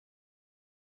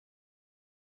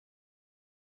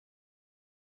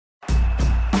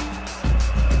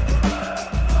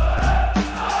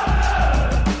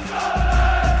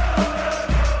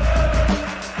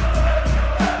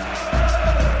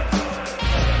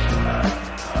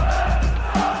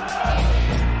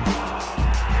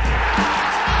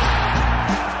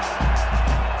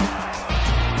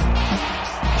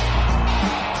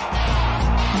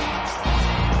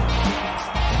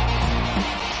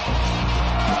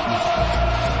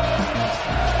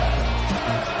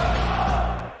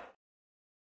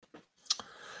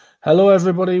Hello,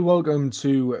 everybody. Welcome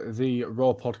to the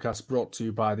Raw podcast brought to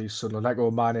you by the Sunderland Echo.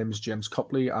 My name is James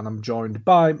Copley, and I'm joined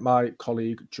by my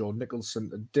colleague Joe Nicholson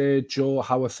today. Joe,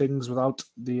 how are things without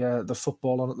the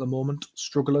football on at the moment?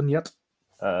 Struggling yet?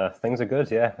 Things are good,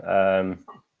 yeah.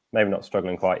 Maybe not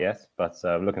struggling quite yet, but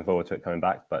looking forward to it coming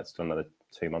back. But it's still another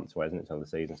 2 months away, isn't it, until the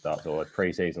season starts? Or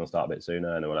pre-season will start a bit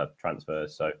sooner, and then we'll have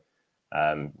transfers. So,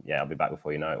 I'll be back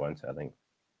before you know it, won't it? I think.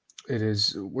 It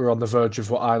is. We're on the verge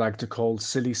of what I like to call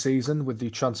silly season, with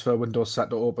the transfer window set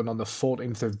to open on the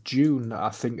 14th of June, I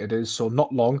think it is. So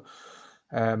not long.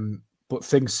 But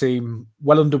things seem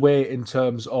well underway in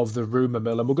terms of the rumour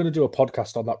mill. And we're going to do a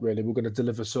podcast on that, really. We're going to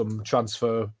deliver some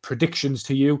transfer predictions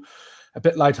to you. A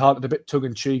bit lighthearted, a bit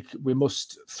tongue-in-cheek. We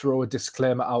must throw a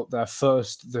disclaimer out there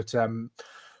first that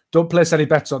don't place any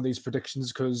bets on these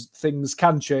predictions because things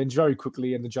can change very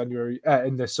quickly in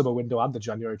the summer window and the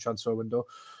January transfer window.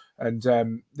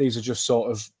 And these are just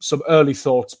sort of some early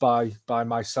thoughts by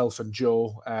myself and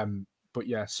Joe. But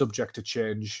yeah, subject to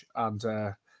change, and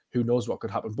who knows what could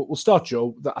happen. But we'll start,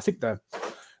 Joe. I think the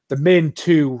main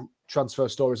two transfer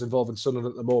stories involving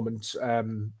Sunderland at the moment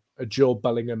are Jobe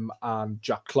Bellingham and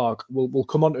Jack Clarke. We'll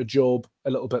come on to Jobe a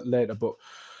little bit later, but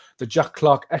the Jack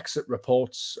Clarke exit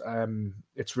reports,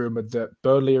 it's rumoured that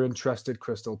Burnley are interested,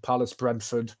 Crystal Palace,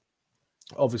 Brentford.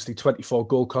 Obviously, 24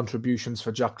 goal contributions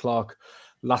for Jack Clarke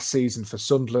last season for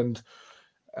Sunderland.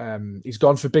 He's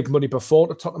gone for big money before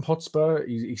to Tottenham Hotspur.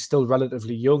 He's still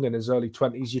relatively young in his early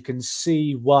 20s. You can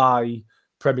see why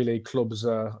Premier League clubs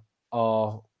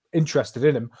are interested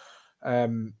in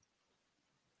him.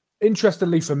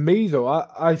 Interestingly for me, though,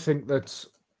 I think that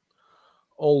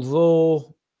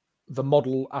although the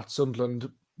model at Sunderland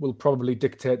will probably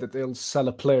dictate that they'll sell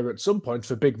a player at some point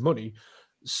for big money,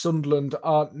 Sunderland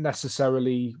aren't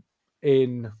necessarily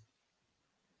in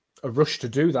a rush to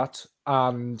do that,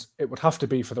 and it would have to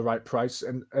be for the right price.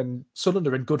 And Sunderland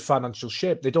are in good financial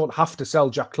shape. They don't have to sell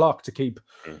Jack Clarke to keep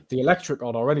the electric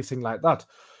on or anything like that.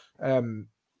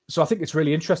 So I think it's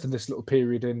really interesting, this little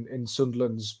period in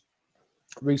Sunderland's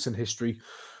recent history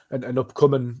and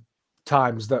upcoming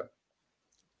times, that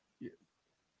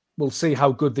we'll see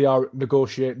how good they are at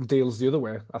negotiating deals the other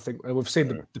way. I think we've seen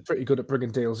they're pretty good at bringing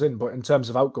deals in, but in terms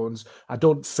of outgoings, I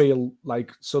don't feel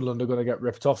like Sunderland are going to get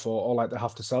ripped off or like they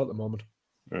have to sell at the moment.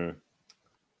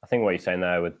 I think what you're saying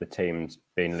there with the teams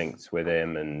being linked with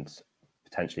him and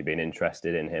potentially being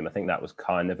interested in him, I think that was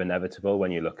kind of inevitable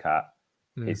when you look at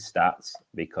his stats,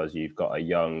 because you've got a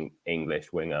young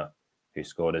English winger who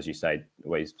scored, as you say,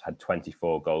 he's had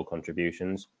 24 goal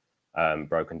contributions,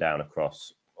 broken down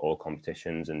across all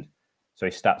competitions, and so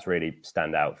his stats really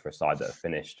stand out for a side that have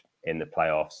finished in the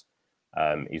playoffs.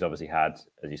 He's obviously had,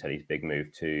 as you said, his big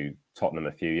move to Tottenham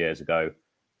a few years ago.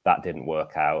 That didn't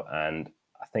work out, and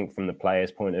I think from the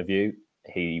player's point of view,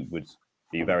 he would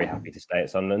be very happy to stay at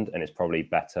Sunderland, and it's probably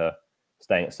better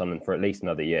staying at Sunderland for at least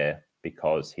another year,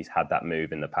 because he's had that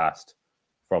move in the past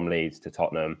from Leeds to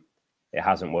Tottenham. It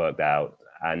hasn't worked out,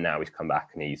 and now he's come back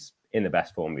and he's in the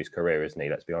best form of his career, isn't he?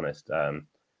 Let's be honest.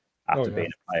 After being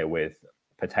a player with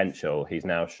potential, he's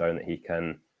now shown that he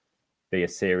can be a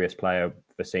serious player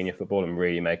for senior football and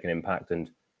really make an impact. And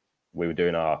we were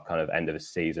doing our kind of end of the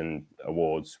season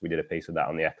awards. We did a piece of that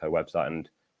on the Echo website, and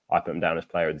I put him down as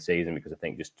player of the season because I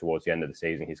think just towards the end of the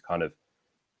season, he's kind of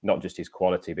not just his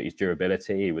quality, but his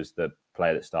durability. He was the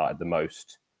player that started the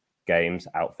most games,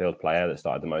 outfield player that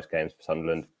started the most games for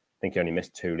Sunderland. I think he only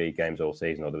missed 2 league games all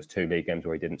season, or there was 2 league games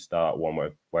where he didn't start, one where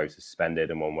he was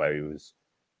suspended and one where he was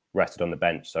rested on the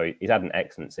bench. So he's had an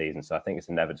excellent season. So I think it's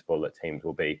inevitable that teams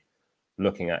will be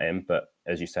looking at him. But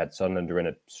as you said, Sunderland are in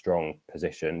a strong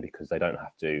position because they don't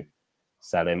have to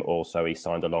sell him. Also, he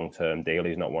signed a long-term deal.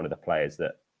 He's not one of the players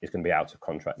that is going to be out of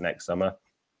contract next summer.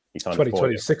 He signed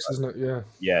 2026, isn't it? Yeah.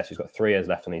 Yeah, so he's got 3 years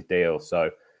left on his deal. So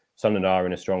Sunderland are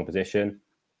in a strong position.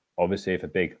 Obviously, if a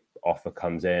big offer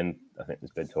comes in, I think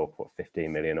there's been talk of 15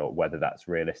 million, or whether that's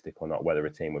realistic or not, whether a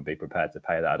team would be prepared to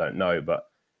pay that, I don't know. But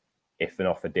if an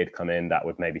offer did come in, that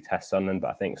would maybe test Sunderland.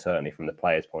 But I think certainly from the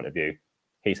player's point of view,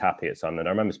 he's happy at Sunderland. I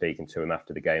remember speaking to him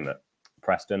after the game at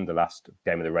Preston, the last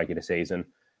game of the regular season,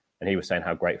 and he was saying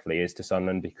how grateful he is to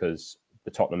Sunderland because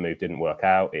the Tottenham move didn't work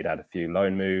out. He'd had a few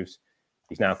loan moves.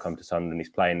 He's now come to Sunderland. He's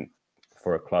playing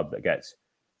for a club that gets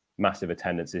massive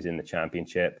attendances in the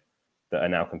Championship, that are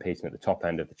now competing at the top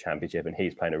end of the Championship, and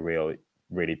he's playing a really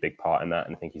big part in that.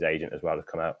 And I think his agent as well has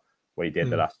come out what he did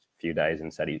the last few days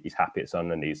and said he's happy at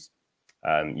Sunderland.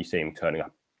 You see him turning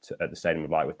up at the Stadium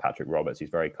of Light with Patrick Roberts. He's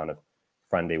very kind of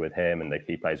friendly with him, and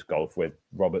he plays golf with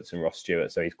Roberts and Ross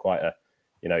Stewart. So he's quite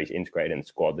he's integrated in the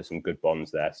squad. There's some good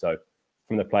bonds there. So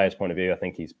from the player's point of view, I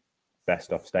think he's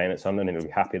best off staying at Sunderland and he'll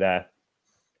be happy there.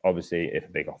 obviously, if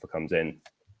a big offer comes in,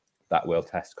 that will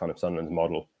test kind of Sunderland's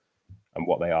model and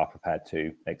what they are prepared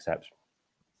to accept.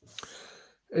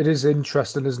 It is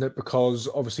interesting, isn't it? Because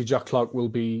obviously Jack Clarke will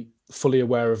be fully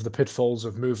aware of the pitfalls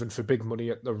of moving for big money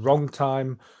at the wrong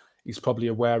time. He's probably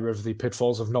aware of the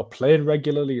pitfalls of not playing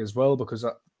regularly as well, because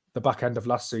at the back end of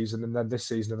last season and then this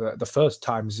season, the first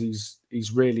times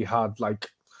he's really had like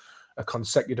a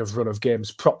consecutive run of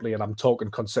games properly, and I'm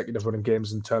talking consecutive running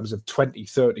games in terms of 20,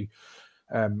 30,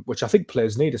 which I think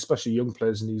players need, especially young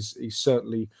players, and he's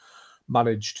certainly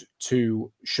managed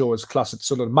to show his class at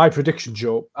Sunderland. My prediction,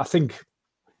 Joe, I think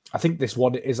this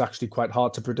one is actually quite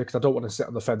hard to predict. I don't want to sit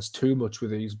on the fence too much with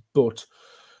these, but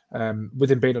with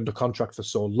him being under contract for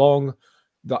so long,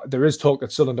 that there is talk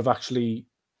that Sunderland have actually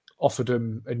offered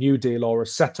him a new deal or are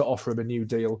set to offer him a new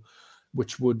deal,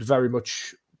 which would very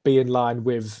much be in line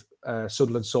with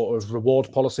Sunderland's sort of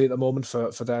reward policy at the moment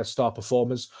for their star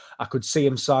performers. I could see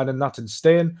him signing that and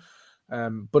staying.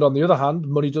 But on the other hand,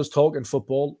 money does talk in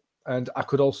football, and I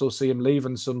could also see him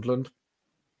leaving Sunderland.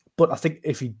 But I think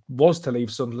if he was to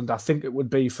leave Sunderland, I think it would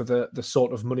be for the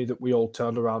sort of money that we all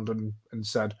turned around and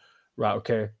said, right,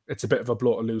 okay, it's a bit of a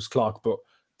blow to lose Clarke, but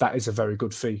that is a very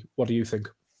good fee. What do you think?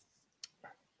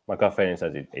 My gut feeling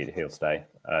says he'll stay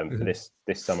for this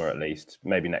summer at least.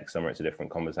 Maybe next summer it's a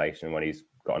different conversation when he's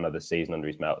got another season under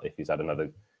his belt, if he's had another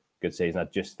good season. I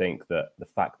just think that the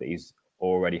fact that he's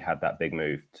already had that big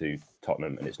move to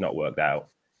Tottenham and it's not worked out,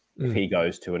 if he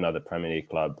goes to another Premier League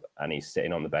club and he's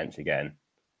sitting on the bench again,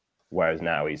 whereas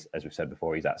now he's, as we've said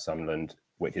before, he's at Sunderland,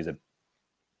 which is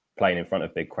playing in front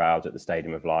of big crowds at the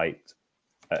Stadium of Light,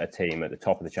 at a team at the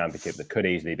top of the Championship that could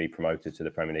easily be promoted to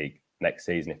the Premier League next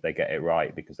season if they get it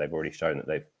right, because they've already shown that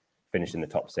they've finished in the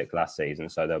top 6 last season.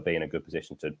 So they'll be in a good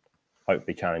position to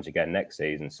hopefully challenge again next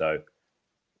season. So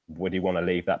would he want to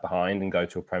leave that behind and go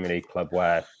to a Premier League club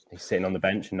where he's sitting on the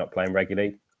bench and not playing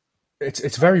regularly?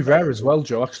 It's very rare as well,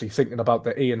 Joe, actually thinking about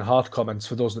the Ian Hart comments.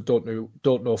 For those that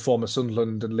don't know, former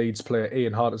Sunderland and Leeds player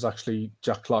Ian Hart is actually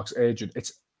Jack Clarke's agent.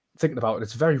 Thinking about it,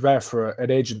 it's very rare for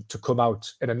an agent to come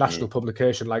out in a national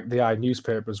publication like the Eye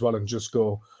newspaper as well and just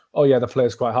go, oh yeah, the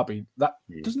player's quite happy. That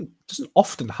doesn't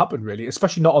often happen, really,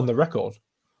 especially not on the record.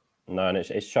 No, and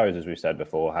it shows, as we've said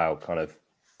before, how kind of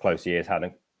close he is, how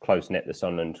close-knit the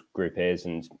Sunderland group is,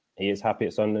 and he is happy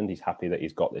at Sunderland. He's happy that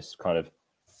he's got this kind of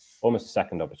almost a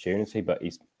second opportunity, but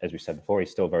he's, as we said before, he's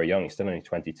still very young. He's still only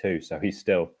 22, so he's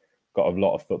still got a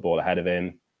lot of football ahead of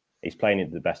him. He's playing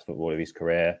the best football of his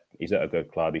career. He's at a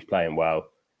good club. He's playing well.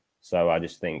 So I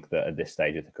just think that at this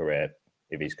stage of the career,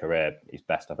 he's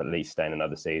best off at least staying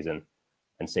another season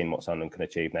and seeing what Sunderland can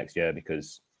achieve next year,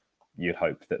 because you'd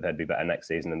hope that they'd be better next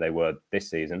season than they were this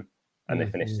season, and they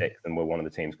finished 6th and were one of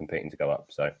the teams competing to go up.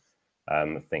 So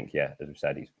I think, yeah, as we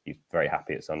said, he's very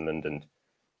happy at Sunderland and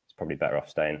it's probably better off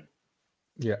staying.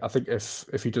 Yeah, I think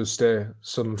if he does stay,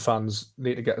 Sunderland fans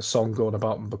need to get a song going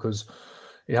about him, because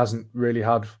he hasn't really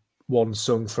had one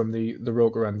sung from the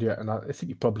Roker end yet, and I think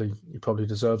he probably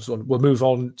deserves one. We'll move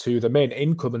on to the main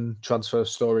incoming transfer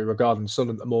story regarding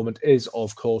Sunderland at the moment is,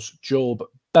 of course, Jobe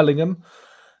Bellingham.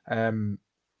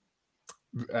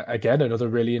 Again, another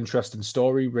really interesting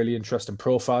story, really interesting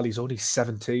profile. He's only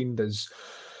 17. There's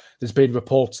been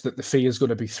reports that the fee is going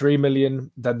to be 3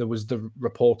 million. Then there was the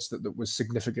reports that was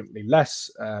significantly less.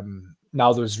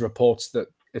 Now there's reports that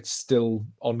it's still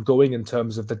ongoing in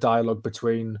terms of the dialogue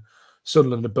between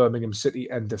Sunderland and Birmingham City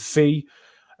and the fee.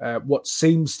 What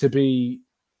seems to be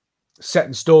set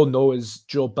in stone, though, is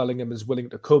Jobe Bellingham is willing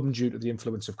to come due to the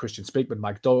influence of Christian Speakman,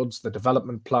 Mike Dodds, the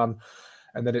development plan,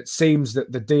 and then it seems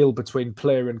that the deal between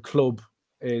player and club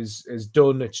is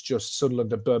done. It's just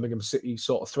Sunderland and Birmingham City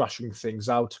sort of thrashing things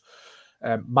out.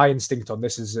 My instinct on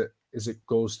this is it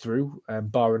goes through,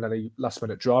 barring any last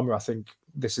minute drama. I think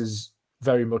this is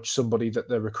very much somebody that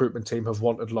the recruitment team have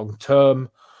wanted long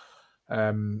term,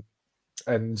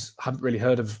 and hadn't really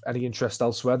heard of any interest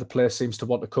elsewhere. The player seems to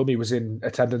want to come. He was in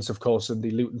attendance, of course, in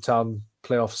the Luton Town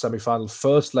playoff semi-final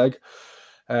first leg.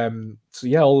 So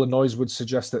yeah, all the noise would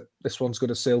suggest that this one's going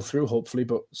to sail through, hopefully,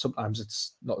 but sometimes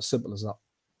it's not as simple as that.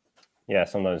 Yeah,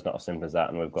 sometimes it's not as simple as that,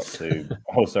 and we've got to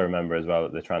also remember as well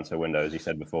that the transfer window, as you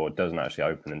said before, doesn't actually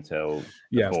open until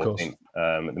the 14th.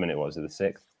 At the minute, was it the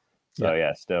 6th? So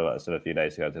yeah, still a few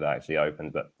days to go till that actually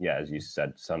opens. But yeah, as you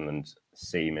said, Sunderland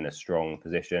seem in a strong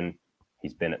position.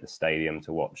 He's been at the stadium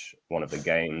to watch one of the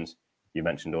games. You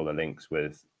mentioned all the links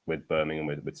with Birmingham,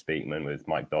 with Speakman, with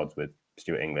Mike Dodds, with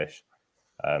Stuart English,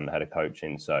 the head of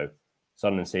coaching. So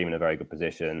Sunderland seem in a very good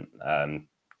position.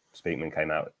 Speakman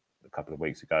came out a couple of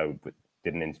weeks ago,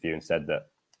 did an interview and said that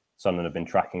Sunderland have been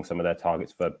tracking some of their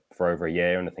targets for over a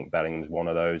year, and I think Bellingham's one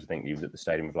of those. I think he was at the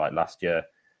Stadium of Light last year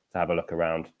have a look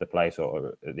around the place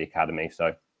or at the academy.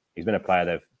 So he's been a player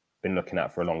they've been looking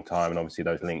at for a long time. And obviously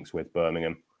those links with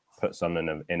Birmingham put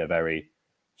Sunderland in a very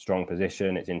strong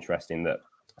position. It's interesting that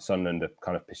Sunderland are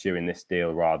kind of pursuing this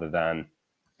deal rather than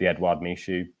the Edouard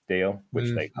Michut deal,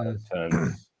 which they kind of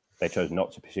turned. They chose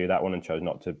not to pursue that one and chose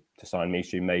not to sign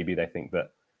Michut. Maybe they think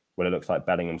that, well, it looks like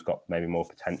Bellingham's got maybe more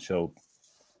potential,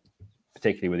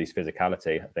 particularly with his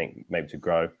physicality, I think, maybe to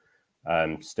grow.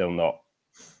 Still not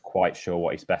quite sure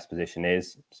what his best position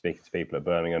is. Speaking to people at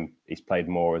Birmingham, he's played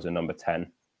more as a number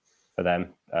 10 for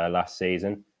them last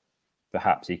season.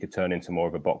 Perhaps he could turn into more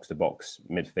of a box-to-box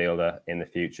midfielder in the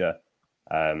future,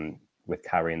 with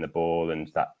carrying the ball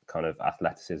and that kind of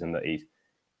athleticism that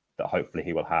hopefully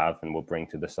he will have and will bring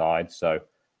to the side. So,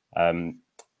 an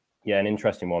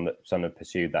interesting one that Sunderland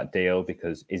pursued that deal,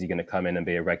 because is he going to come in and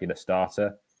be a regular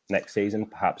starter next season?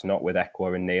 Perhaps not, with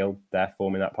Ekwa and Neil there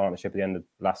forming that partnership at the end of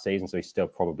last season. So he's still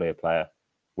probably a player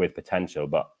with potential,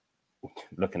 but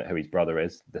looking at who his brother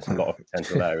is, there's a lot of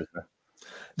potential there, isn't there?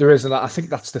 There is, and I think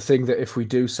that's the thing, that if we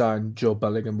do sign Jobe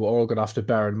Bellingham, we're all going to have to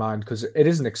bear in mind, because it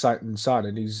is an exciting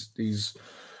signing. He's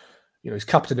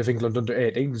captain of England under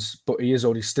 18s, but he is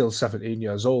only still 17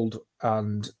 years old,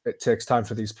 and it takes time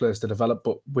for these players to develop.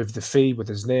 But with the fee, with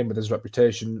his name, with his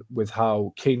reputation, with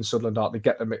how keen Sunderland are to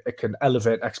get them, it can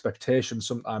elevate expectations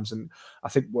sometimes. And I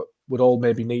think what would all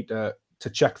maybe need to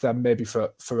check them maybe for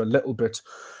a little bit.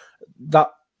 That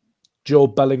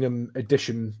Jobe Bellingham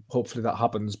edition, hopefully that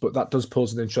happens, but that does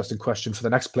pose an interesting question for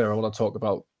the next player I want to talk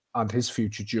about and his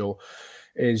future, Joe,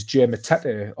 is Jack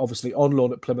Matete, obviously on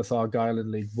loan at Plymouth Argyle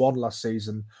in League One last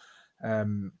season.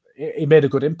 He made a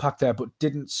good impact there, but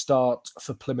didn't start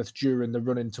for Plymouth during the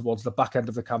run-in towards the back end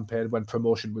of the campaign when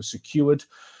promotion was secured.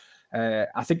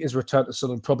 I think his return to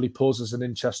Sunderland probably poses an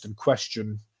interesting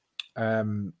question,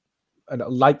 and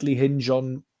it'll likely hinge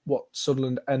on what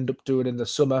Sunderland end up doing in the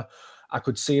summer. I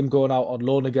could see him going out on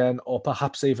loan again, or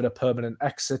perhaps even a permanent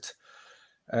exit.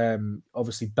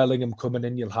 Obviously, Bellingham coming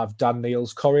in, you'll have Dan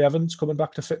Neil's, Corey Evans coming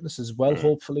back to fitness as well,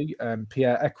 hopefully,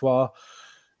 Pierre Ekwa,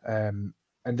 and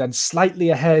then slightly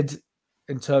ahead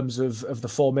in terms of the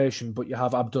formation, but you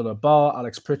have Abdullah Barr,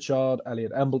 Alex Pritchard,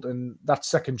 Elliot Embleton. That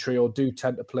second trio do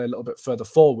tend to play a little bit further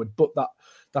forward, but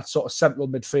that sort of central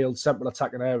midfield, central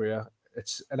attacking area,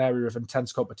 it's an area of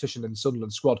intense competition in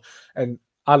Sunderland squad. And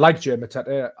I like Jack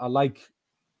Matete. I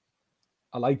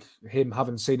like him,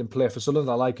 having seen him play for Sunderland.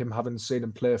 I like him having seen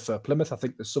him play for Plymouth. I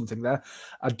think there's something there.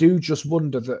 I do just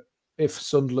wonder that if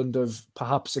Sunderland have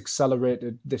perhaps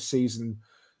accelerated this season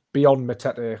beyond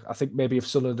Matete, I think maybe if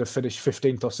Sunderland have finished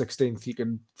 15th or 16th, you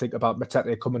can think about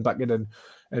Matete coming back in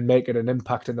and making an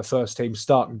impact in the first team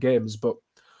starting games. But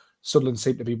Sunderland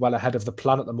seem to be well ahead of the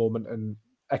plan at the moment, and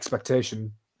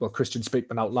expectation, well, Christian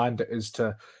Speakman outlined it, is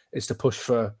to push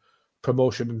for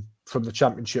promotion from the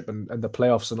Championship and the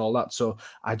playoffs and all that. So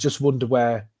I just wonder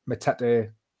where Matete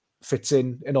fits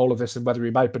in all of this, and whether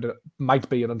he might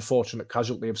be an unfortunate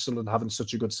casualty of Sunderland having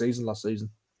such a good season last season.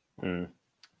 Well,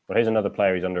 here's another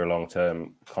player. He's under a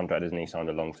long-term contract, isn't he? Signed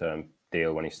a long-term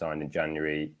deal when he signed in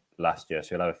January last year, so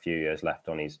he'll have a few years left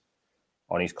on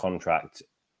his contract.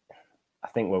 I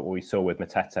think what we saw with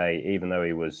Matete, even though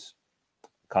he was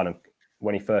kind of,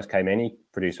 when he first came in, he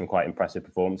produced some quite impressive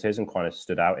performances and kind of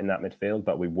stood out in that midfield,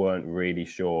 but we weren't really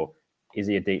sure, is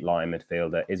he a deep line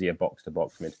midfielder? Is he a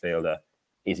box-to-box midfielder?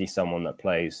 Is he someone that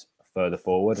plays further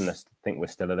forward? And I think we're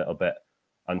still a little bit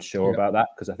unsure about that,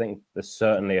 because I think there's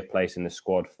certainly a place in the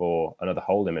squad for another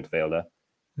holding midfielder.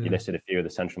 You listed a few of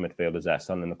the central midfielders there.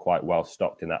 Some of them are quite well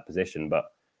stocked in that position, but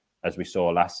as we saw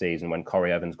last season when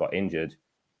Corey Evans got injured,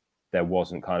 there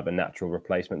wasn't kind of a natural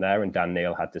replacement there, and Dan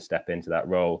Neil had to step into that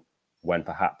role when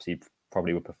perhaps he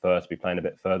probably would prefer to be playing a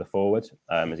bit further forward,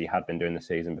 as he had been doing the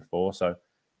season before. So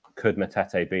could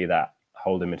Matete be that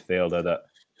holding midfielder that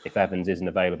if Evans isn't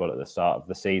available at the start of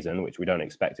the season, which we don't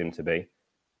expect him to be,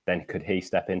 then could he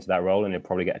step into that role and he'll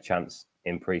probably get a chance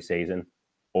in pre-season?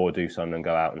 Or do Sunderland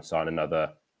go out and sign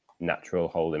another natural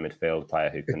holding midfield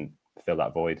player who can fill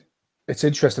that void? It's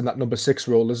interesting, that number 6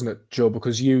 role, isn't it, Joe?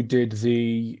 Because you did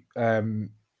the...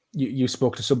 You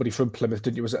spoke to somebody from Plymouth,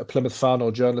 didn't you? Was it a Plymouth fan or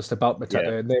journalist about Matete?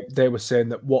 Yeah. And they were saying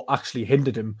that what actually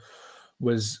hindered him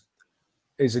was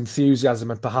his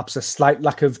enthusiasm and perhaps a slight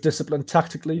lack of discipline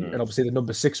tactically. And obviously the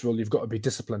number 6 role, you've got to be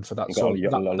disciplined for that.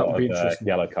 You've got a lot of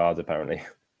yellow cards, apparently.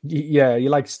 Yeah, you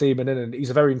like steaming in, and he's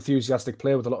a very enthusiastic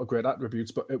player with a lot of great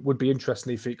attributes, but it would be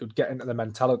interesting if he could get into the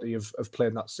mentality of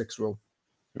playing that 6 role.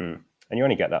 And you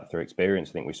only get that through experience.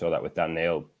 I think we saw that with Dan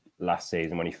Neil last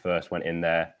season when he first went in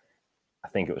there. I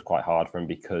think it was quite hard for him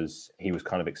because he was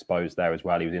kind of exposed there as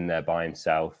well. He was in there by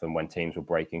himself, and when teams were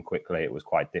breaking quickly, it was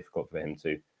quite difficult for him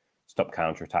to stop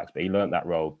counter-attacks. But he learnt that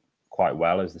role quite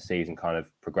well as the season kind of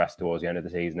progressed towards the end of the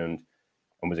season, and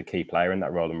was a key player in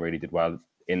that role and really did well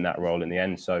in that role in the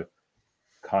end. So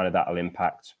kind of that'll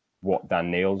impact what Dan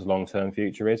Neil's long-term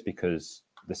future is, because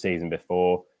the season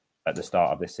before, at the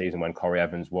start of this season, when Corey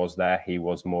Evans was there, he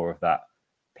was more of that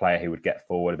player who would get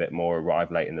forward a bit more,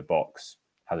 arrive late in the box,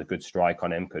 has a good strike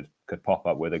on him, could pop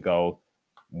up with a goal,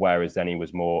 whereas then he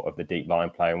was more of the deep line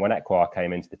player. And when Ekwar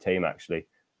came into the team, actually,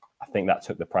 I think that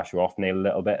took the pressure off Neil a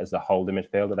little bit as the holding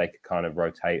midfielder. They could kind of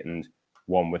rotate, and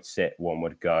one would sit, one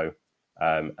would go.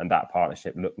 And that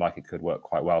partnership looked like it could work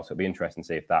quite well. So it'll be interesting to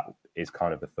see if that is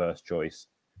kind of the first choice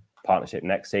partnership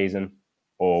next season,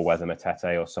 or whether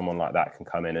Matete or someone like that can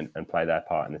come in and play their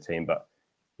part in the team. But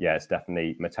yeah, it's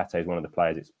definitely, Matete is one of the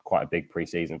players. It's quite a big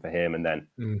pre-season for him. And then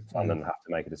Sunderland have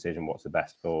to make a decision what's the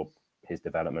best for his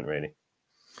development, really.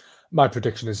 My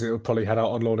prediction is it'll probably head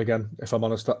out on loan again, if I'm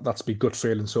honest. That's been good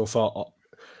feeling so far.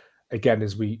 Again,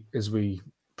 as we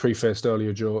prefaced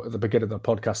earlier, Joe, at the beginning of the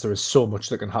podcast, there is so much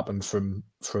that can happen from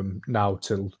now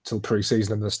till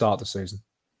pre-season and the start of the season.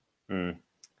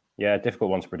 Yeah, difficult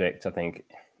one to predict. I think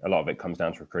a lot of it comes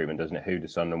down to recruitment, doesn't it? Who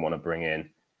does Sunderland want to bring in?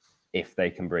 If they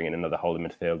can bring in another holding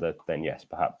midfielder, then yes,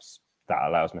 perhaps that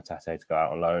allows Matete to go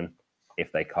out on loan.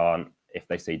 If they can't, if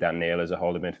they see Dan Neil as a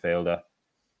holding midfielder,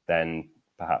 then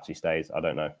perhaps he stays. I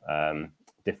don't know.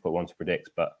 Difficult one to predict,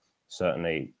 but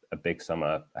certainly a big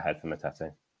summer ahead for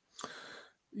Matete.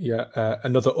 Yeah,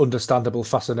 another understandable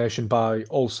fascination by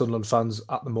all Sunderland fans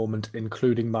at the moment,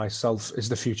 including myself, is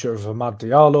the future of Amad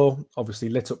Diallo. Obviously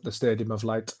lit up the Stadium of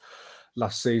Light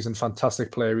last season.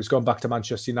 Fantastic player. He's gone back to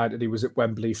Manchester United. He was at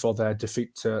Wembley for their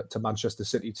defeat to Manchester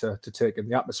City to take in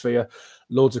the atmosphere.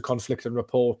 Loads of conflicting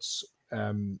reports.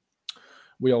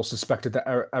 We all suspected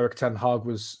that Eric Ten Hag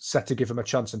was set to give him a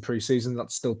chance in pre-season.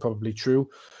 That's still probably true.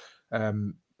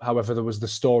 However, there was the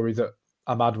story that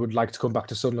Amad would like to come back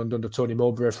to Sunderland under Tony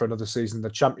Mowbray for another season in the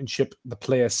Championship. The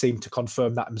player seemed to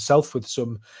confirm that himself with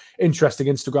some interesting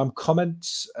Instagram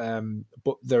comments.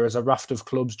 But there is a raft of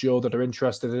clubs, Joe, that are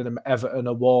interested in him. Everton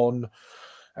are one.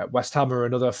 West Ham are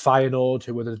another. Feyenoord,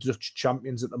 who are the Dutch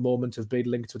champions at the moment, have been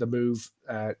linked with a move.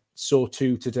 So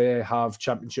too today have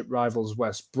Championship rivals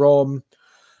West Brom.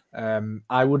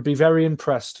 I would be very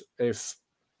impressed if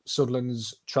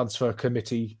Sunderland's transfer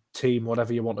committee team,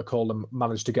 whatever you want to call them,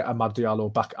 managed to get Amad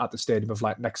Diallo back at the Stadium of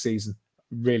Light next season.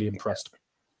 Really impressed.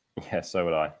 Yeah, so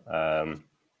would I.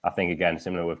 I think, again,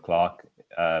 similar with Clarke,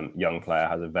 young player,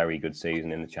 has a very good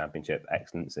season in the Championship,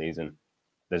 excellent season.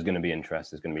 There's going to be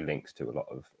interest, there's going to be links to a lot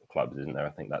of clubs, isn't there?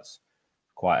 I think that's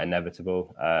quite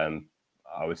inevitable.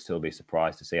 I would still be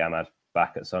surprised to see Amad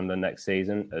back at Sunderland next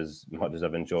season, as much as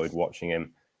I've enjoyed watching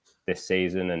him this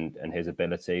season and his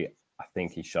ability. I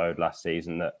think he showed last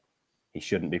season that he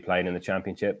shouldn't be playing in the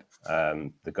Championship.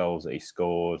 The goals that he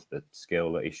scored, the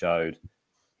skill that he showed,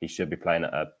 he should be playing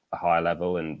at a higher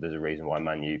level. And there's a reason why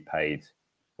Man U paid,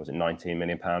 was it £19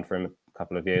 million for him a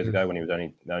couple of years ago when he was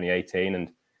only 18.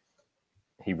 And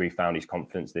he refound his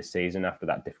confidence this season after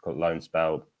that difficult loan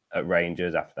spell at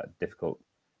Rangers, after that difficult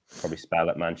probably spell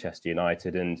at Manchester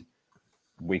United. And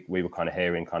we were kind of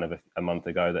hearing kind of a month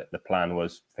ago that the plan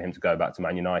was for him to go back to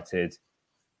Man United,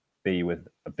 be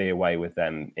away with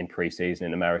them in pre-season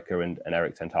in America, and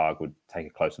Eric Ten Hag would take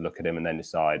a closer look at him and then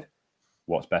decide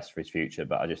what's best for his future.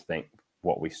 But I just think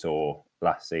what we saw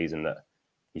last season, that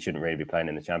he shouldn't really be playing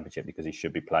in the Championship, because he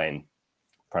should be playing,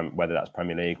 whether that's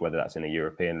Premier League, whether that's in a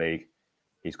European league.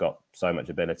 He's got so much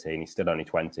ability and he's still only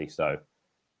 20. So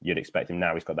you'd expect him,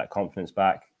 now he's got that confidence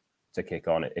back, to kick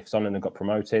on. If Sunderland had got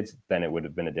promoted, then it would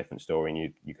have been a different story,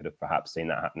 and you could have perhaps seen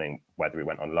that happening, whether he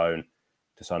went on loan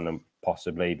to Sunderland,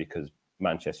 possibly, because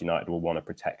Manchester United will want to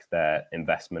protect their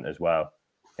investment as well.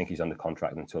 I think he's under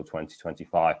contract until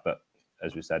 2025, but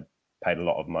as we said, paid a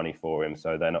lot of money for him,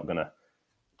 so they're not going to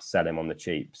sell him on the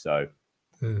cheap. So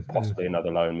possibly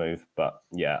another loan move, but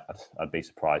yeah, I'd be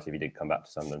surprised if he did come back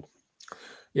to Sunderland.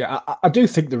 Yeah, I do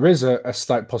think there is a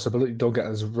slight possibility. Don't get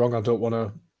us wrong. I don't want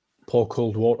to pour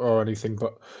cold water or anything,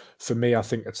 but for me, I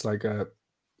think it's like a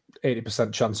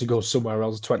 80% chance he goes somewhere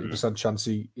else, 20% chance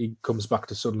he comes back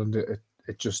to Sunderland.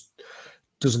 It just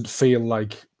doesn't feel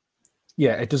like,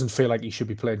 it doesn't feel like he should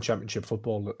be playing Championship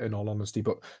football, in all honesty.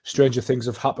 But stranger things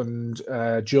have happened.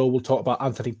 Joe will talk about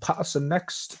Anthony Patterson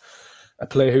next, a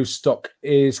player whose stock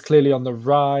is clearly on the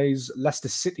rise. Leicester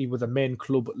City were the main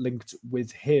club linked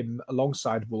with him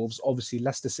alongside Wolves. Obviously,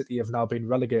 Leicester City have now been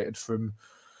relegated from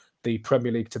the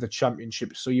Premier League to the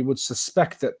Championship, so you would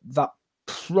suspect that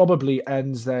probably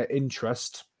ends their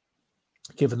interest,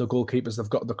 given the goalkeepers they've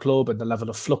got at the club and the level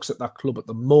of flux at that club at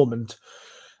the moment.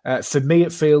 For me,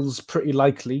 it feels pretty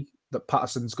likely that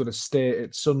Patterson's going to stay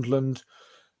at Sunderland.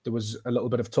 There was a little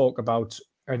bit of talk about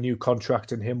a new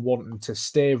contract and him wanting to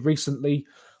stay recently.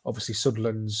 Obviously,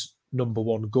 Sunderland's number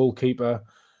one goalkeeper.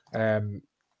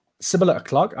 Similar to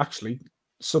Clarke, actually,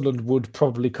 Sunderland would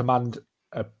probably command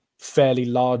a fairly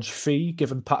large fee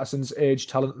given Patterson's age,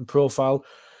 talent, and profile.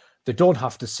 They don't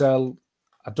have to sell.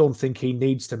 I don't think he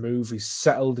needs to move. He's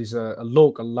settled. He's a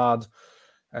local lad.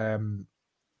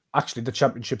 Actually, the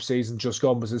championship season just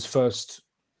gone was his first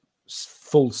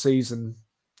full season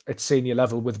at senior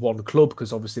level with one club,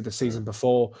 because obviously the season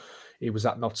before he was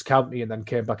at Notts County and then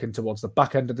came back in towards the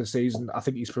back end of the season. I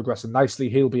think he's progressing nicely.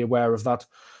 He'll be aware of that.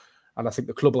 And I think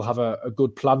the club will have a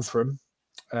good plan for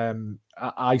him.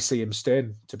 I see him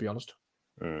staying, to be honest.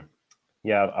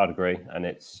 Yeah, I'd agree. And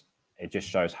it just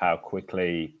shows how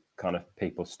quickly kind of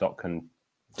people's stock can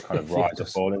kind of rise or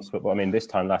fall in football. I mean, this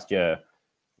time last year,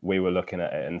 we were looking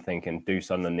at it and thinking, do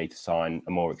Sunderland need to sign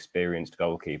a more experienced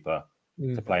goalkeeper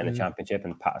to play in the championship?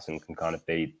 And Patterson can kind of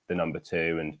be the number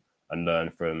two and learn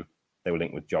from. They were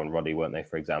linked with John Roddy, weren't they,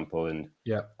 for example? And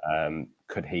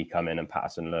could he come in and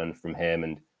Patterson learn from him?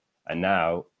 And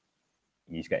now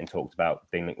he's getting talked about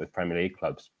being linked with Premier League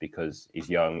clubs because he's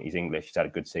young, he's English, he's had a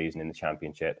good season in the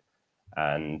championship.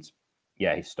 And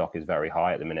yeah, his stock is very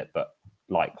high at the minute. But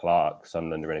like Clarke,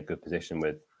 Sunderland are in a good position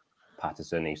with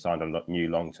Patterson. He signed a new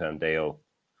long-term deal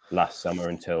last summer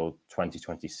until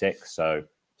 2026. So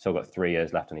still got 3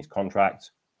 years left on his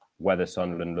contract. Whether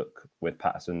Sunderland look with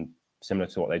Patterson similar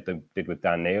to what they did with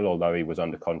Dan Neil, although he was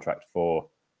under contract for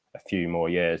a few more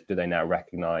years, do they now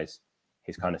recognise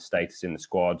his kind of status in the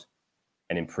squad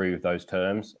and improve those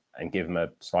terms and give him a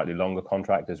slightly longer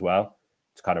contract as well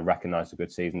to kind of recognise the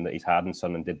good season that he's had? And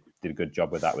Sunderland did a good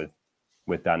job with that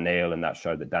with Dan Neil, and that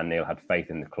showed that Dan Neil had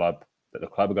faith in the club, that the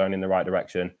club are going in the right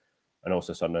direction, and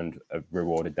also Sunderland have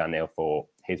rewarded Dan Neil for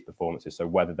his performances. So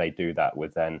whether they do that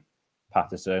with then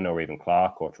Patterson or even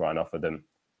Clarke, or try and offer them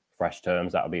fresh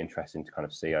terms, that'll be interesting to kind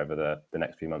of see over the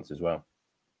next few months as well.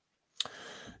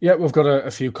 Yeah, we've got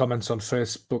a few comments on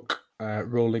Facebook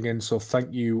rolling in, so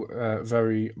thank you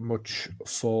very much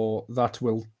for that.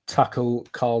 We'll tackle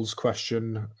Carl's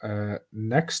question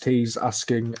next. He's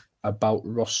asking about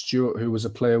Ross Stewart, who was a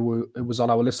player who was on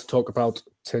our list to talk about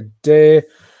today.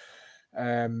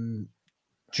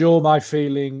 Joe, my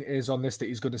feeling is on this that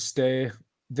he's going to stay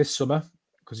this summer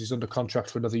because he's under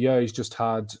contract for another year. He's just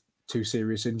had 2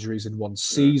 serious injuries in one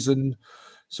season,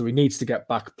 so he needs to get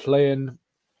back playing.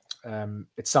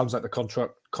 It sounds like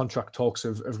the contract talks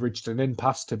have reached an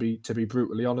impasse, to be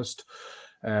brutally honest.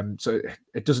 So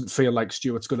it doesn't feel like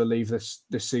Stewart's going to leave this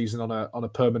season on a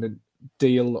permanent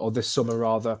deal, or this summer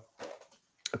rather,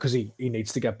 because he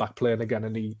needs to get back playing again,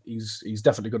 and he's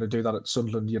definitely going to do that at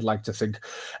Sunderland, you'd like to think.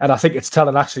 And I think it's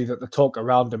telling actually that the talk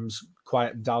around him's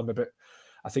quieted down a bit.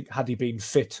 I think had he been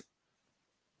fit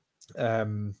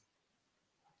and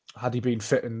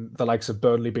the likes of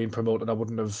Burnley being promoted, I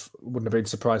wouldn't have been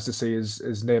surprised to see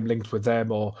his name linked with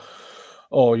them,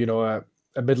 or you know, a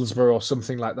Middlesbrough or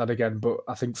something like that again. But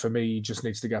I think for me, he just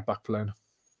needs to get back playing.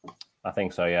 I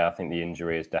think so, yeah. I think the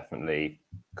injury has definitely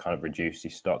kind of reduced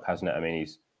his stock, hasn't it? I mean,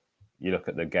 you look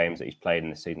at the games that he's played in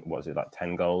the season, what is it, like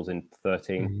 10 goals in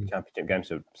 13 championship games?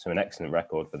 So an excellent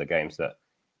record for the games that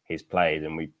he's played.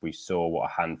 And we saw what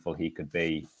a handful he could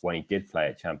be when he did play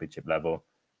at championship level.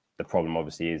 The problem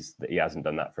obviously is that he hasn't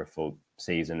done that for a full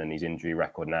season, and his injury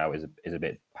record now is a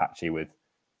bit patchy with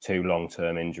 2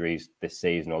 long-term injuries this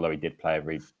season, although he did play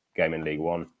every game in League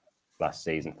One last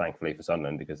season, thankfully for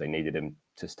Sunderland, because they needed him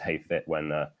to stay fit when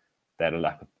they had a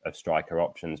lack of striker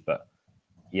options. But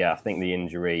yeah, I think the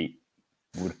injury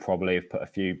would probably have put a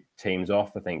few teams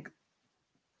off. I think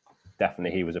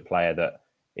definitely he was a player that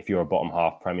if you're a bottom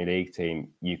half Premier League team,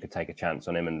 you could take a chance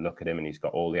on him and look at him, and he's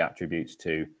got all the attributes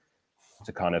to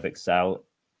kind of excel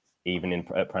even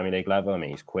at Premier League level. I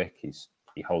mean, he's quick,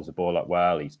 he holds the ball up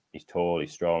well, he's tall,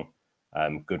 he's strong,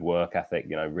 good work ethic,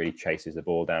 you know, really chases the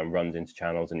ball down, runs into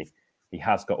channels, and he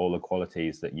has got all the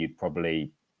qualities that you'd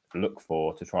probably look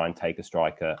for to try and take a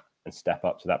striker and step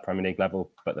up to that Premier League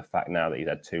level. But the fact now that he's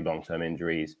had 2 long-term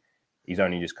injuries, he's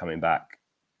only just coming back,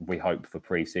 we hope, for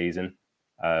pre-season,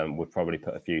 would probably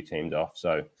put a few teams off.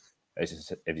 So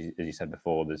as you said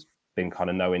before, there's been kind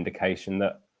of no indication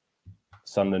that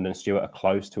Sunderland and Stewart are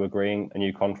close to agreeing a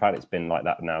new contract. It's been like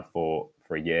that now for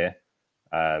a year.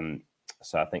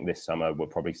 So I think this summer we'll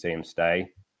probably see him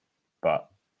stay, but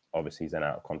obviously he's then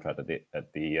out of contract at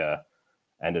the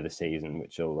end of the season,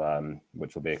 which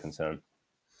will be a concern.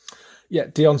 Yeah,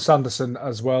 Dion Sanderson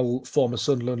as well, former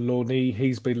Sunderland loanee.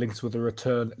 He's been linked with a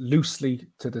return loosely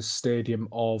to the Stadium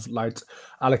of Light.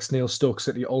 Alex Neil, Stoke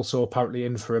City, also apparently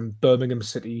in for him. Birmingham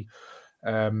City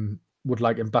would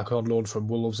like him back on loan from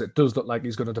Wolves. It does look like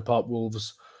he's going to depart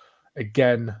Wolves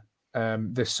again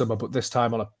this summer, but this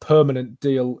time on a permanent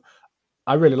deal.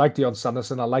 I really liked Dion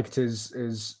Sanderson. I liked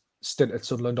his stint at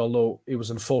Sunderland, although he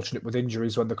was unfortunate with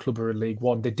injuries when the club were in League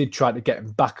One. They did try to get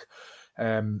him back,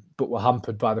 but were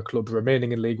hampered by the club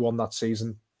remaining in League One that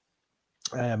season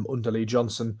under Lee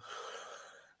Johnson.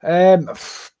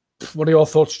 What are your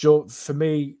thoughts, Joe? For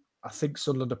me, I think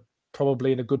Sunderland are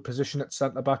probably in a good position at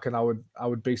centre back, and I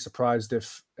would be surprised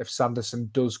if Sanderson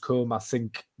does come. I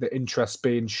think the interest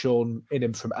being shown in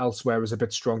him from elsewhere is a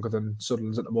bit stronger than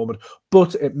Sunderland's at the moment,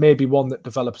 but it may be one that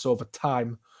develops over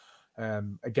time.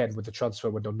 Again, with the transfer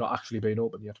window not actually being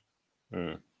open yet.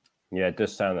 Yeah, it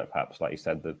does sound that perhaps, like you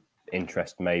said, the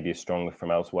interest maybe is stronger from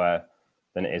elsewhere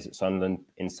than it is at Sunderland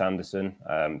in Sanderson.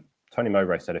 Tony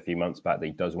Mowbray said a few months back that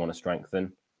he does want to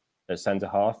strengthen at centre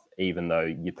half, even though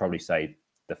you'd probably say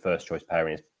the first choice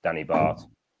pairing is Danny Batth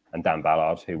and Dan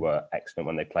Ballard, who were excellent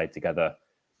when they played together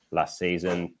last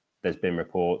season. There's been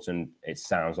reports, and it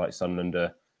sounds like Sunderland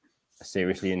are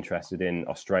seriously interested in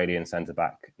Australian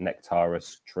centre-back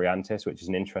Nectaris Triantis, which is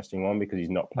an interesting one because he's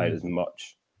not played as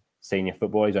much senior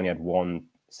football. He's only had one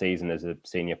season as a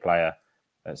senior player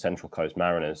at Central Coast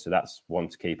Mariners, so that's one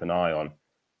to keep an eye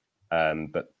on.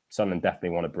 But Sunderland definitely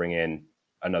want to bring in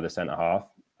another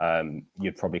centre-half.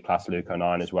 You'd probably class Luke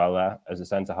O'Nien as well there as a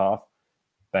centre-half.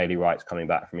 Bailey Wright's coming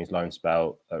back from his loan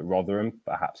spell at Rotherham.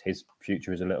 Perhaps his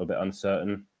future is a little bit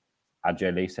uncertain.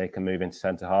 Adjei Lise can move into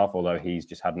centre-half, although he's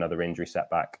just had another injury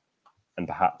setback. And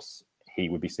perhaps he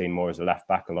would be seen more as a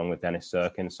left-back along with Dennis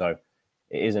Serkin. So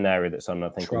it is an area that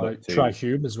Sunderland, I think, will look to. Try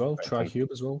Hume as well. Try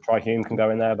Hume can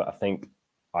go in there, but I think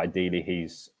ideally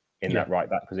he's in that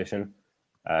right-back position,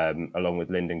 along with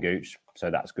Lyndon Gooch.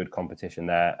 So that's good competition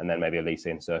there. And then maybe Elise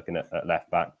and Serkin at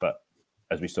left-back. But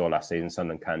as we saw last season,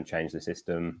 Sunderland can change the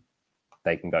system.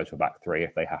 They can go to a back three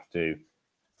if they have to.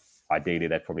 Ideally,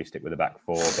 they'd probably stick with a back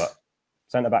four, but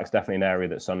centre-back's definitely an area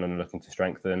that Sunderland are looking to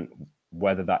strengthen.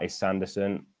 Whether that is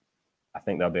Sanderson, I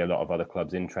think there'll be a lot of other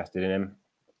clubs interested in him.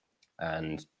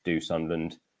 And do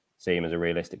Sunderland see him as a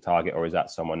realistic target, or is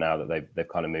that someone now that they've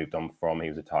kind of moved on from? He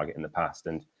was a target in the past,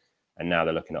 and now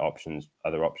they're looking at options,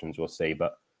 other options. We'll see.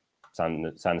 But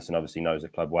Sanderson obviously knows the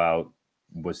club well,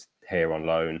 was here on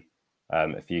loan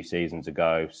a few seasons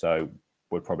ago, so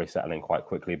would probably settle in quite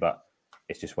quickly. But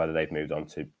it's just whether they've moved on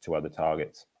to other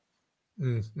targets.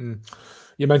 Mm-hmm.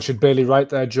 You mentioned Bailey Wright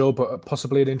there, Joe, but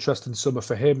possibly an interesting summer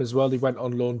for him as well. He went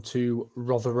on loan to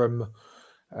Rotherham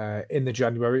in the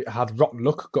January, had rotten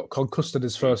luck, got concussed in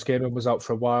his first game and was out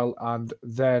for a while. And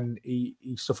then he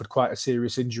suffered quite a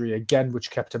serious injury again,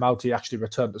 which kept him out. He actually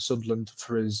returned to Sunderland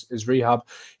for his rehab.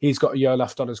 He's got a year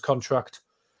left on his contract.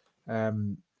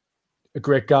 A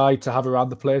great guy to have around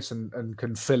the place and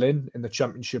can fill in the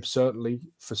Championship, certainly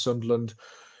for Sunderland.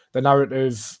 The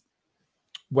narrative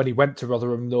when he went to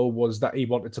Rotherham, though, was that he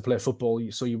wanted to play football.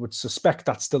 So you would suspect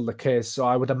that's still the case. So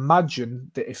I would imagine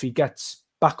that if he gets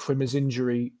back from his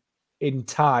injury in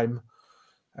time,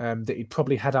 that he'd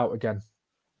probably head out again.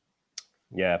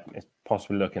 Yeah, it's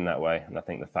possibly looking that way. And I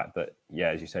think the fact that,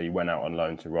 as you say, you went out on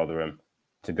loan to Rotherham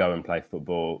to go and play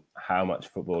football, how much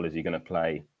football is he going to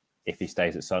play if he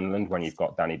stays at Sunderland when you've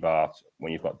got Danny Batth,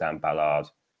 when you've got Dan Ballard,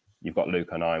 you've got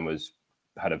Luke O'Nien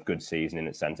had a good season in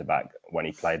at centre-back when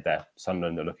he played there.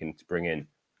 Sunderland are looking to bring in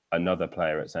another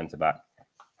player at centre-back.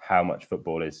 How much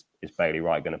football is Bailey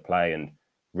Wright going to play? And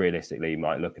realistically, you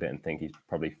might look at it and think he's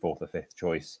probably fourth or fifth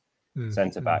choice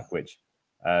centre-back, which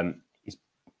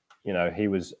he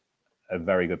was a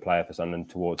very good player for Sunderland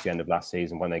towards the end of last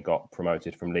season when they got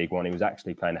promoted from League One. He was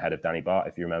actually playing ahead of Danny Batth,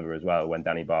 if you remember as well. When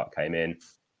Danny Batth came in,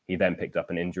 he then picked up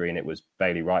an injury, and it was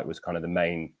Bailey Wright was kind of the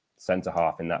main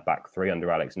centre-half in that back three under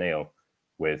Alex Neil,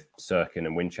 with Serkin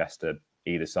and Winchester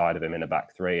either side of him in a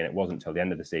back three. And it wasn't until the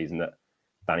end of the season that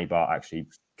Danny Batth actually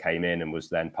came in and was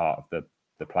then part of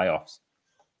the playoffs.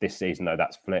 This season, though,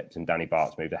 that's flipped, and Danny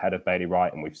Bart's moved ahead of Bailey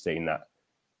Wright, and we've seen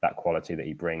that quality that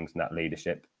he brings and that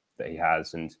leadership that he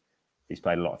has. And he's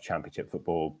played a lot of Championship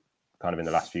football kind of in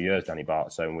the last few years, Danny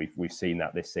Bart. So we've seen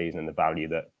that this season and the value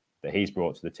that he's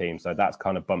brought to the team. So that's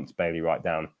kind of bumped Bailey Wright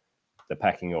down the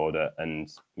pecking order. And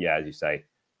as you say,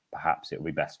 perhaps it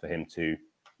would be best for him to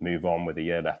move on with a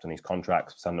year left on his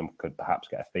contract. Sunderland could perhaps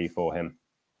get a fee for him.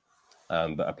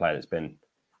 But a player that's been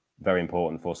very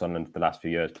important for Sunderland for the last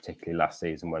few years, particularly last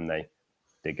season when they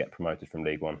did get promoted from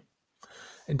League One.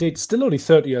 Indeed, still only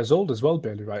 30 years old as well,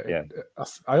 Bailey Wright. Yeah.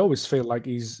 I always feel like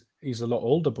he's a lot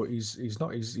older, but he's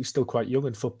not. He's still quite young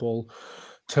in football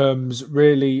terms.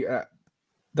 Really,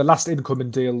 the last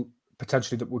incoming deal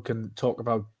potentially that we can talk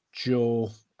about,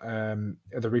 Joe,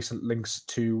 the recent links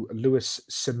to Luis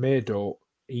Semedo.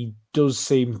 He does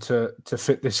seem to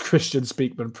fit this Christian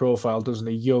Speakman profile, doesn't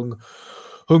he? Young,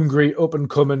 hungry, up and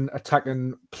coming,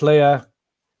 attacking player.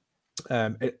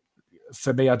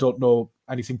 For me, I don't know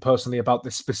anything personally about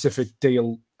this specific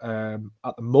deal at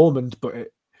the moment, but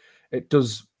it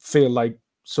does feel like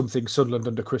something Sunderland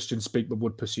under Christian Speakman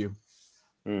would pursue.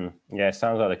 Yeah, it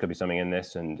sounds like there could be something in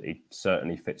this, and he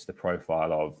certainly fits the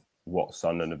profile of what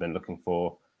Sunderland have been looking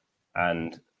for.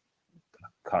 And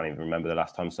I can't even remember the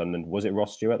last time Sunderland, was it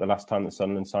Ross Stewart, the last time that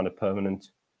Sunderland signed a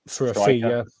permanent for a striker? Fee,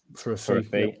 yeah, for a fee.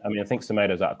 Yeah. Yeah. I mean, I think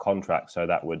Semedo's out of contract, so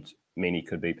that would mean he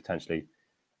could be potentially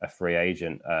a free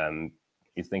agent.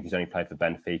 You think he's only played for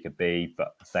Benfica B,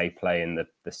 but they play in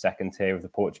the second tier of the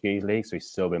Portuguese league, so he's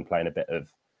still been playing a bit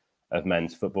of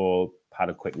men's football. Had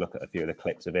a quick look at a few of the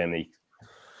clips of him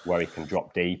where he can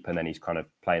drop deep, and then he's kind of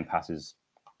playing passes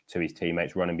to his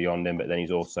teammates, running beyond him, but then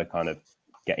he's also kind of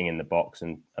getting in the box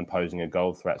and posing a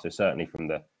goal threat. So certainly from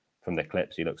the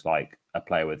clips, he looks like a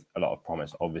player with a lot of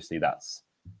promise. Obviously, that's,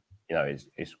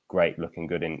 it's great looking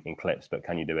good in clips, but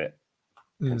can you do it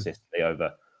consistently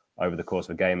over the course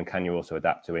of a game? And can you also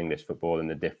adapt to English football and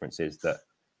the differences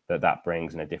that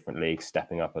brings in a different league,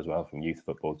 stepping up as well from youth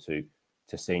football to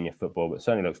senior football? But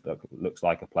certainly looks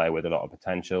like a player with a lot of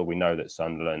potential. We know that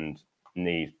Sunderland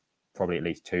need probably at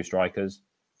least two strikers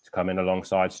to come in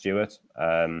alongside Stewart.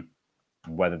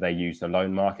 Whether they use the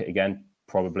loan market again,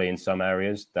 probably in some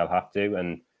areas they'll have to.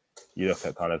 And you look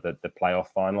at kind of the playoff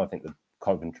final, I think the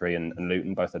Coventry and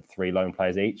Luton both had 3 loan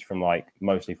players each from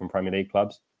mostly from Premier League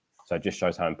clubs. So it just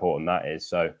shows how important that is.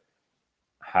 So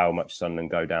how much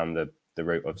Sunderland go down the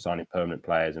route of signing permanent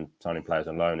players and signing players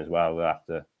on loan as well, they'll have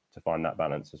to find that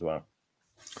balance as well.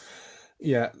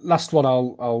 Yeah, last one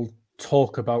I'll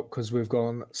talk about, because we've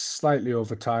gone slightly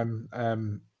over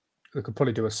time. We could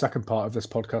probably do a second part of this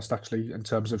podcast, actually, in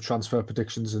terms of transfer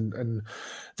predictions and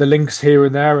the links here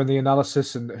and there and the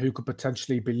analysis and who could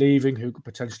potentially be leaving, who could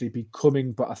potentially be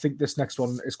coming. But I think this next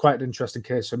one is quite an interesting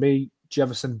case for me.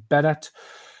 Jefferson Bennett,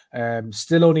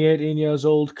 still only 18 years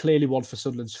old, clearly one for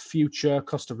Sunderland's future,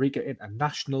 Costa Rica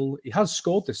international. He has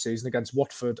scored this season against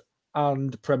Watford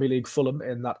and Premier League Fulham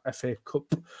in that FA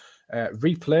Cup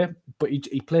replay, but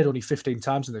he played only 15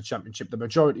 times in the Championship, the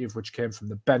majority of which came from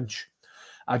the bench.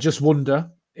 I just wonder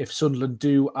if Sunderland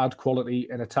do add quality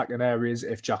in attacking areas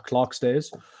if Jack Clarke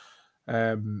stays.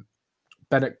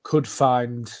 Bennett could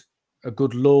find a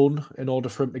good loan in order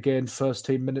for him to gain first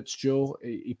team minutes, Joe.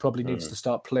 He probably needs to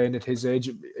start playing at his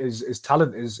age. His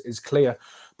talent is clear,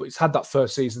 but he's had that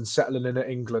first season settling in at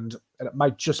England, and it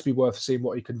might just be worth seeing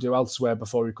what he can do elsewhere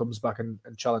before he comes back and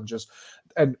challenges.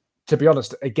 And to be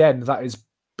honest, again, that is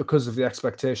because of the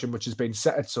expectation which has been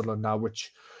set at Sunderland now,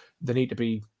 which they need to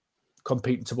be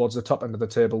competing towards the top end of the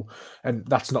table. And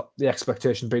that's not the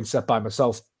expectation being set by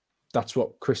myself. That's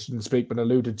what Christian Speakman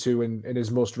alluded to in his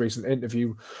most recent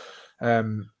interview.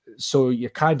 So you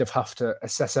kind of have to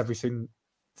assess everything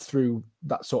through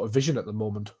that sort of vision at the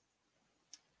moment.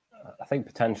 I think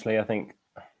potentially,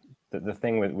 the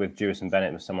thing with Jewis and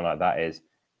Bennett with someone like that is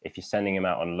if you're sending him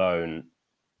out on loan,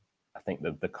 I think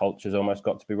the culture's almost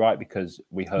got to be right, because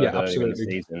we heard earlier in the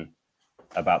season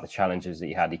about the challenges that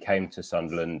he had. He came to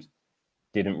Sunderland,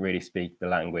 didn't really speak the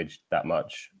language that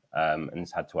much, and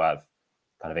has had to have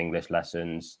kind of English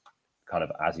lessons kind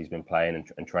of as he's been playing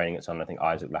and training at Sunderland. I think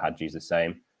Isaac Lahadji's the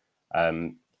same.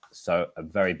 So a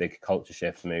very big culture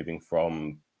shift moving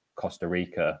from Costa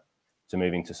Rica to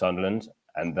moving to Sunderland,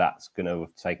 and that's going to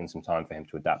have taken some time for him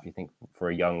to adapt. You think for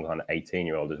a young kind of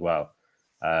 18-year-old as well,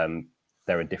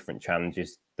 there are different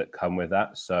challenges that come with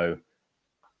that. So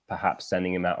perhaps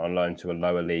sending him out on loan to a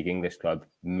lower league English club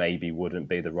maybe wouldn't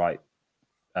be the right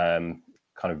kind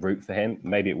of route for him.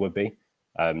 Maybe it would be.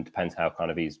 Depends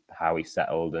how he's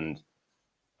settled and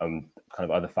kind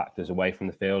of other factors away from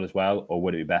the field as well. Or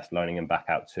would it be best loaning him back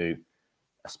out to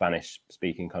a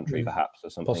Spanish-speaking country, perhaps,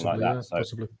 or something possibly, like that? Yeah, so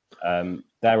possibly.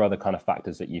 There are other kind of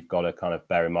factors that you've got to kind of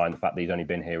bear in mind. The fact that he's only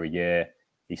been here a year,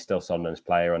 he's still Sunderland's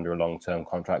player under a long-term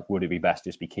contract. Would it be best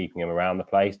just be keeping him around the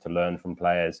place to learn from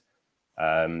players,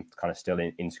 to kind of still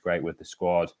integrate with the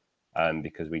squad?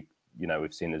 Because we've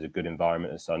seen there's a good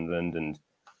environment at Sunderland,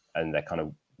 and they kind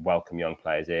of welcome young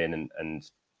players in, and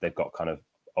they've got kind of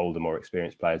older, more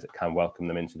experienced players that can welcome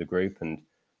them into the group, and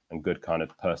good kind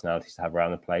of personalities to have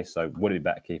around the place. So would it be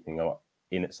better keeping him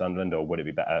in at Sunderland, or would it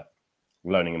be better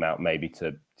loaning him out maybe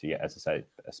to as I say,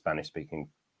 a Spanish-speaking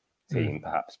team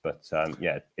perhaps? But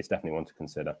it's definitely one to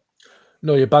consider.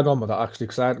 No, you're bang on with that, actually,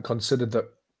 because I hadn't considered that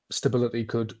stability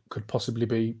could possibly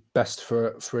be best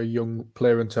for a young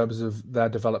player in terms of their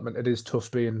development. It is tough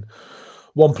being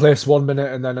one place 1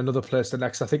 minute and then another place the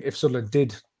next. I think if Sunderland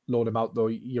did loan him out, though,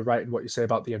 you're right in what you say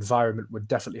about the environment would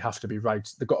definitely have to be right.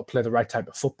 They've got to play the right type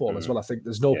of football as well. I think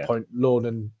there's no point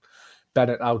loaning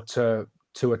Bennett out to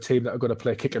to a team that are going to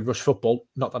play kick and rush football.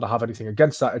 Not that I have anything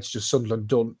against that. It's just Sunderland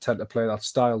don't tend to play that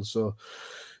style. So,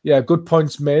 yeah, good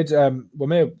points made. We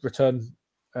may return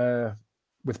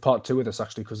with part 2 of this,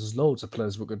 actually, because there's loads of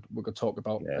players we could talk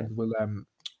about, and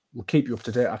we'll keep you up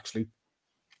to date, actually,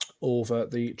 over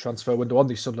the transfer window on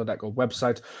the Sunderland Echo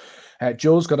website.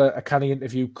 Joe's got a canny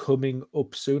interview coming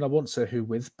up soon. I won't say who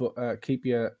with, but keep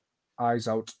your eyes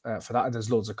out for that. And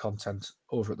there's loads of content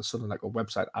over at the Sunderland Echo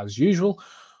website as usual.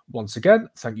 Once again,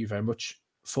 thank you very much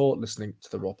for listening to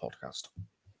the Raw Podcast.